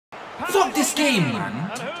Fuck this game, man.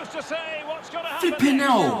 Flipping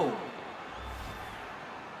hell.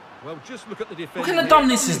 Well, just look at the defense. What kind of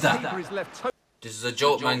dumbness is that? This is a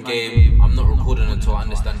joke, man, game. I'm not recording until I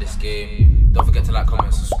understand this game. Don't forget to like,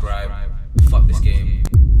 comment, subscribe. Fuck this game.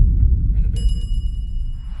 In a bit.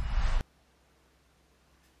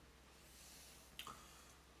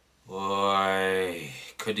 Boy,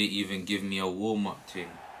 could it even give me a warm-up thing?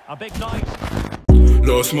 A big night.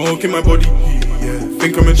 Low smoke in my body, yeah.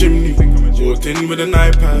 Think I'm a chimney. Walked in with an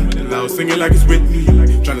iPad, loud singing like it's Whitney.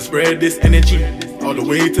 Trying to spread this energy all the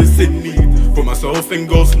way to Sydney. Put myself in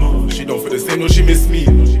ghost mode. She don't feel the same, no, she miss me.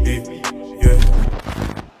 Yeah.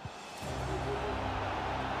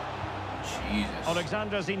 Jesus.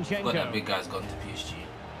 Alexander Zinchenko. Got that big guy's gone to PSG.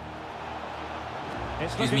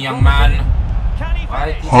 Excuse me, young man.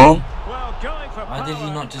 Why did he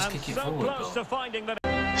not just kick it forward,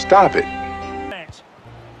 though? Stop it.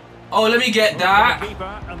 Oh, let me get that.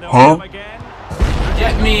 Huh?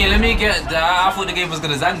 Get me, let me get that. I thought the game was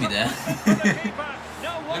gonna zang me there.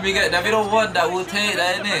 Let me get that. If you don't want that, we'll take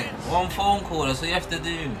that, innit? One phone call, that's what you have to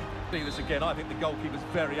do. This again, I think the goalkeeper's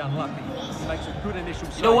very unlucky. He makes a good initial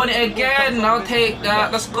save. You don't want it again? I'll take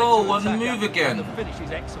that. Let's go. One move again. The finish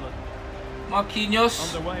is excellent.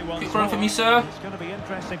 Marquinhos, quick run for me, sir. It's going to be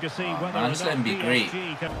interesting to see whether Man, just let him be great.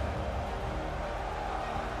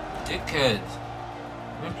 Dickhead.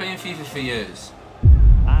 I've been playing FIFA for years.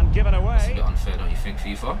 And given away. It's a bit unfair, don't you think,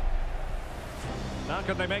 FIFA? Now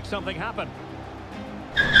can they make something happen?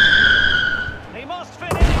 He must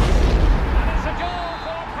finish. And it's a goal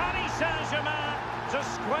for Paris Saint-Germain to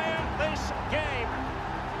square this game.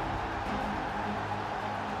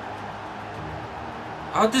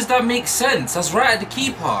 How does that make sense? That's right at the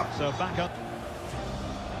keeper. So back up.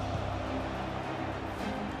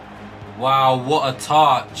 Wow, what a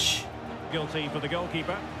touch. Guilty for the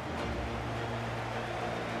goalkeeper.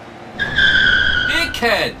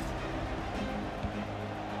 Dickhead.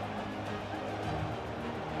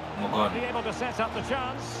 Oh my God. Be able to set up the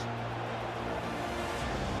chance.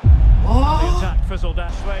 What? The attack fizzled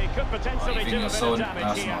that way. Could potentially You think do a you're bit so... of damage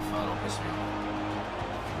That's here. not fair, don't piss me.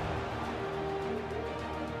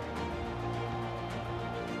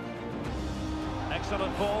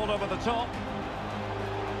 Excellent ball over the top.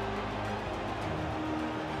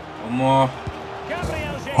 One more.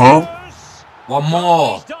 Huh? One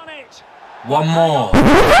more. He's done it. One more.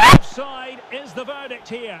 Offside is the verdict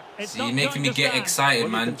here. It's See, not you're making me going to get stand. excited,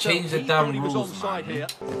 man. Change the damn rules, Onside man. here.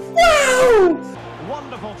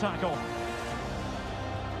 Wonderful tackle.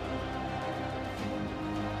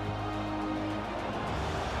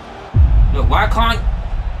 Look, why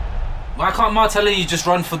can't Martinelli just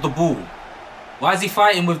run for the ball? Why is he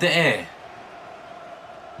fighting with the air?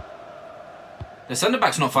 The centre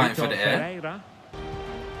back's not fighting for the air.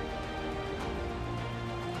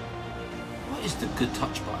 What is the good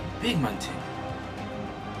touch button? Big man team.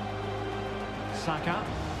 Saka.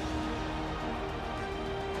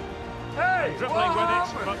 Hey, dribbling with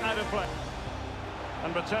it, but out of play.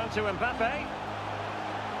 And return to Mbappe.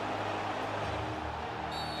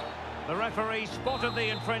 The referee spotted the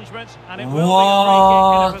infringement, and it will be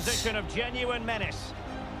a free kick in a position of genuine menace.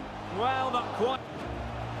 Well, not quite.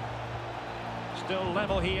 Still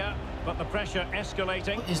level here, but the pressure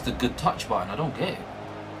escalating. What is the good touch button? I don't get it.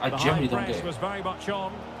 I The generally high don't press get was it. very much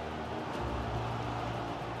on.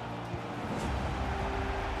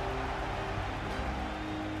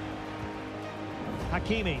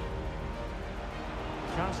 Hakimi.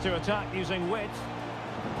 Chance to attack using width.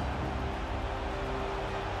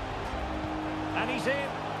 And he's in.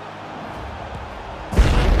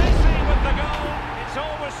 And Messi with the goal. It's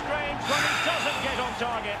always strange when he doesn't get on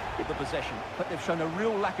target. With the possession, but they've shown a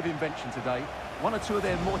real lack of invention today. One or two of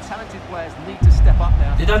their more talented players need to step up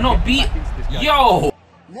now. Did I not beat? Yo!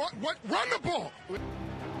 What? Run the ball!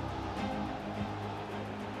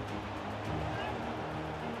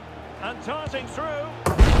 And darting through.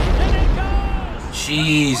 In it goes!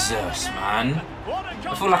 Jesus, man. What a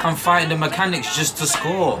I feel like I'm fighting the mechanics just to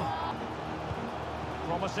score.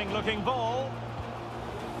 promising looking ball.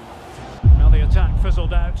 Now the attack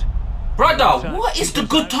fizzled out. Brother, what is the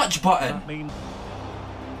good touch button? That means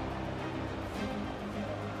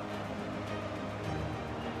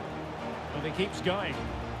well, he keeps going.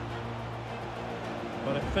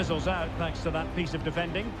 But it fizzles out thanks to that piece of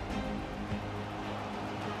defending.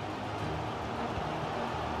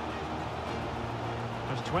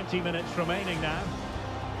 There's 20 minutes remaining now.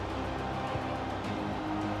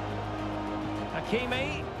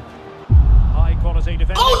 Hakimi. High quality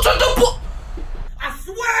defending. Oh, to the ball! I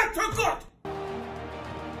swear to God!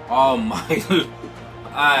 Oh my...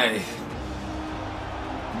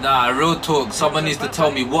 Nah, real talk. Someone needs to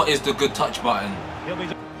tell me what is the good touch button.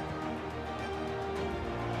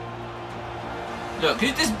 Look,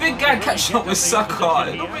 who's this big guy catching up with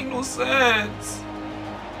Saka? It don't make no sense.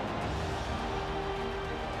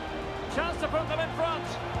 Chance to put them in front.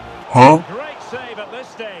 Huh? Great save at this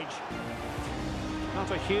stage. Not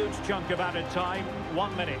a huge chunk of added time.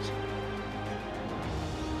 1 minute.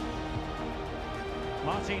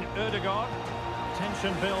 Martin Ødegaard.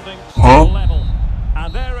 Tension building. Level.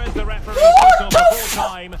 And there is the referee's whistle before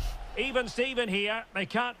time. Even Steven here. They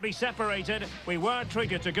can't be separated. We were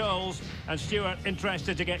treated to goals. And Stuart,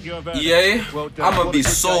 interested to get your verdict. Yeah, I'm gonna be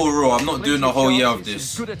so raw. I'm not doing a whole year of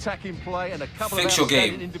this. Good attacking play and a couple Fix of your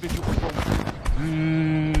game. individual performances.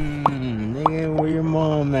 Nigga, where your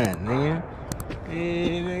mom at, nigga?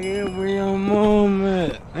 Hey, nigga, where your mom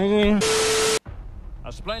at, nigga?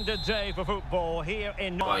 A splendid day for football here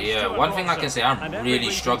in. But yeah, one thing I can say, I'm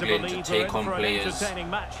really struggling to take on players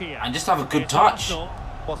and just have a good touch.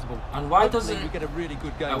 Possible. And why doesn't, we get a really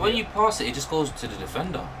good game like, when you pass it, it just goes to the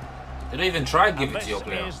defender? They don't even try to give it to your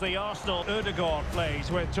player. This is the Arsenal. Ødegaard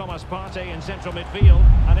plays with Thomas Partey in central midfield,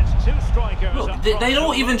 and it's two strikers. Look, they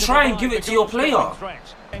don't even try and give it to your player.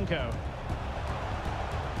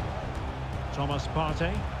 Thomas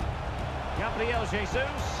Partey. Gabriel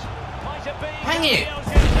Jesus. Might it be? Hang it.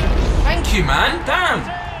 Jesus. Thank you, man. Damn. It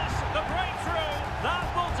is the breakthrough. That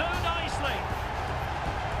will do nicely.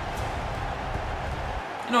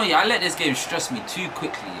 You know, yeah, I let this game stress me too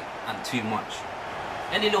quickly and too much.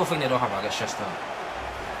 Any little thing they don't have, I get stressed out.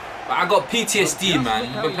 But I got PTSD,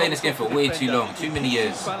 man. I've been playing this game for way too long, too many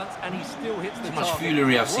years. Too much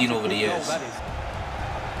foolery I've seen over the years.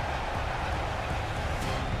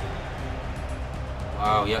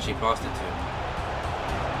 Wow, he actually passed it to him.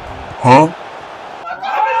 Huh? I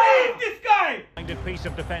believe this guy! A piece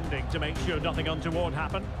of defending to make sure nothing untoward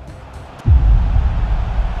happened.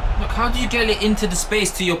 Look, how do you get it into the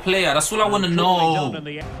space to your player? That's all I want to know.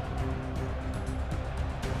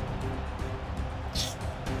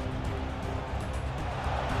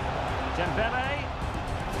 Dembele.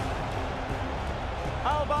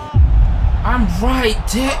 Alba. I'm right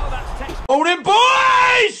there. Hold him,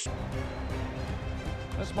 boys!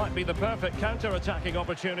 This might be the perfect counter-attacking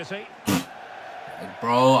opportunity.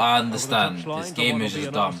 Bro, I understand. This game is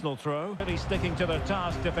just dumb. Arsenal throw. He's sticking to the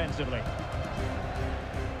task defensively.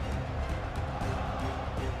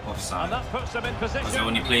 Offside. And that puts them in position. Because he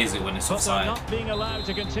only plays it when it's offside. But they're not being allowed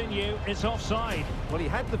to continue. It's offside. Well, he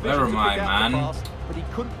had the vision Where am I, to pick out the man? pass, but he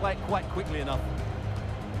couldn't play it quite quickly enough.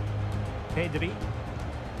 Pedri.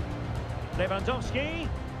 Lewandowski.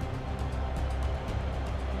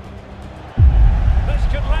 This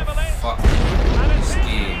could level it. Fuck And it's this the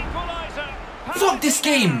game. equaliser. Fuck this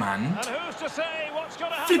game, man. And who's to say what's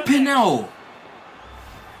going to happen? Flipping hell.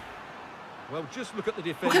 Well, just look at the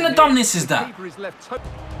defending. What kind of dumbness is that? Keeper is left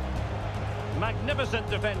Magnificent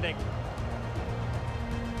defending.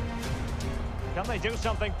 Can they do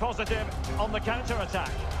something positive on the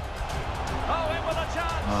counter-attack? Oh, in with a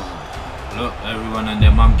chance. Oh, look, everyone and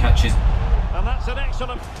their mum catches. And that's an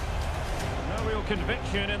excellent... No real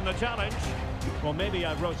conviction in the challenge. Well, maybe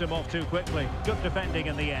I wrote him off too quickly. Good defending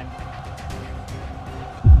in the end.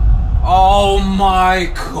 Oh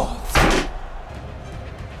my god.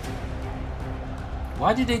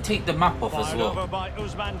 Why did they take the map off as Fired well? over by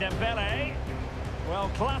Ousmane Dembele. Well,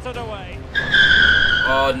 clattered away.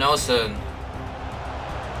 Oh, Nelson.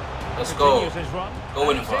 Let's go. Continues his run. Go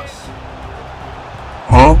in And for he's us.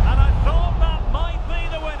 Huh? And I thought that might be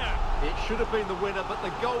the winner. It should have been the winner, but the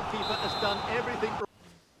goalkeeper has done everything.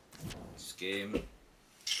 This game.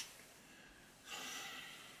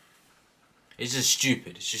 It's just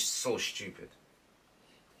stupid. It's just so stupid.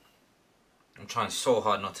 I'm trying so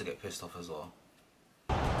hard not to get pissed off as well.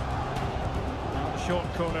 Now the short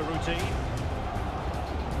corner routine.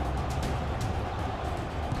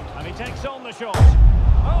 And he takes on the shot.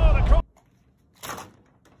 Oh, the cross.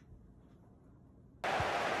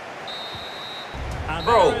 And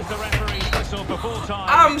Bro, there is the referee's whistle before time.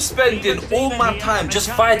 I'm spending all my time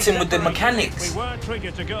just fighting with the mechanics. We were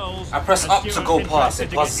triggered to goals. I press up to go past,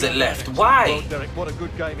 it passes it left. Why? Derek, what a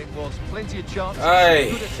good game it was. Plenty of chances.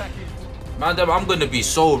 Hey. Good attacking. Madam, I'm gonna be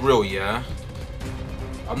so real, yeah?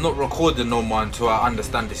 I'm not recording no more until I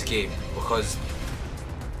understand this game, because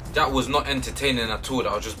that was not entertaining at all.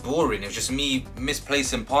 That was just boring. It was just me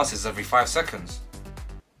misplacing passes every 5 seconds.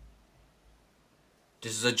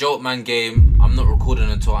 This is a joke man game. I'm not recording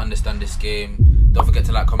until I understand this game. Don't forget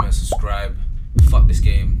to like, comment, subscribe. Fuck this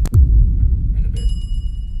game.